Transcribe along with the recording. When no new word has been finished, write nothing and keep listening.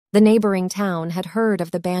The neighboring town had heard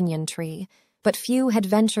of the banyan tree, but few had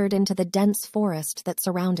ventured into the dense forest that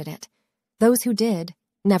surrounded it. Those who did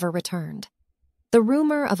never returned. The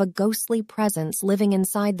rumor of a ghostly presence living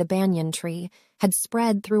inside the banyan tree had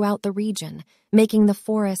spread throughout the region, making the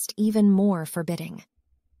forest even more forbidding.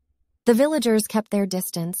 The villagers kept their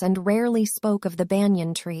distance and rarely spoke of the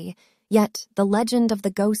banyan tree, yet the legend of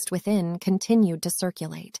the ghost within continued to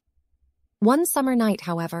circulate. One summer night,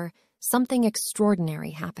 however, something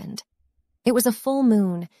extraordinary happened. It was a full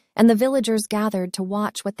moon, and the villagers gathered to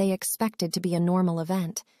watch what they expected to be a normal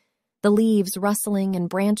event. The leaves rustling and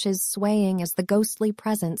branches swaying as the ghostly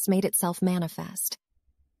presence made itself manifest.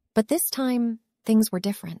 But this time, things were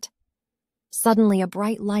different. Suddenly, a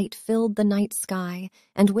bright light filled the night sky,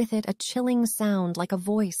 and with it a chilling sound like a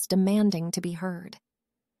voice demanding to be heard.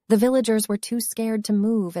 The villagers were too scared to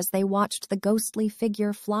move as they watched the ghostly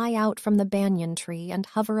figure fly out from the banyan tree and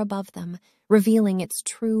hover above them, revealing its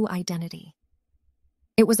true identity.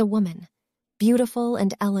 It was a woman, beautiful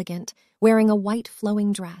and elegant, wearing a white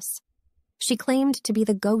flowing dress. She claimed to be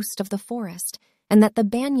the ghost of the forest and that the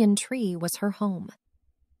banyan tree was her home.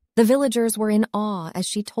 The villagers were in awe as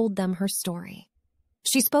she told them her story.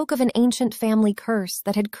 She spoke of an ancient family curse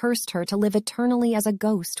that had cursed her to live eternally as a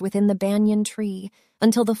ghost within the banyan tree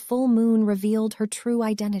until the full moon revealed her true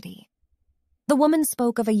identity. The woman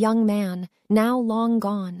spoke of a young man, now long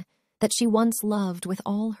gone, that she once loved with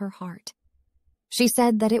all her heart. She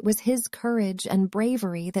said that it was his courage and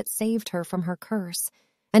bravery that saved her from her curse,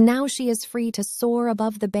 and now she is free to soar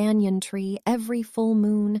above the banyan tree every full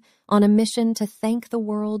moon on a mission to thank the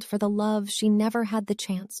world for the love she never had the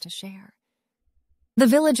chance to share. The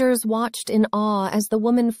villagers watched in awe as the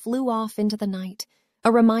woman flew off into the night,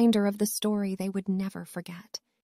 a reminder of the story they would never forget.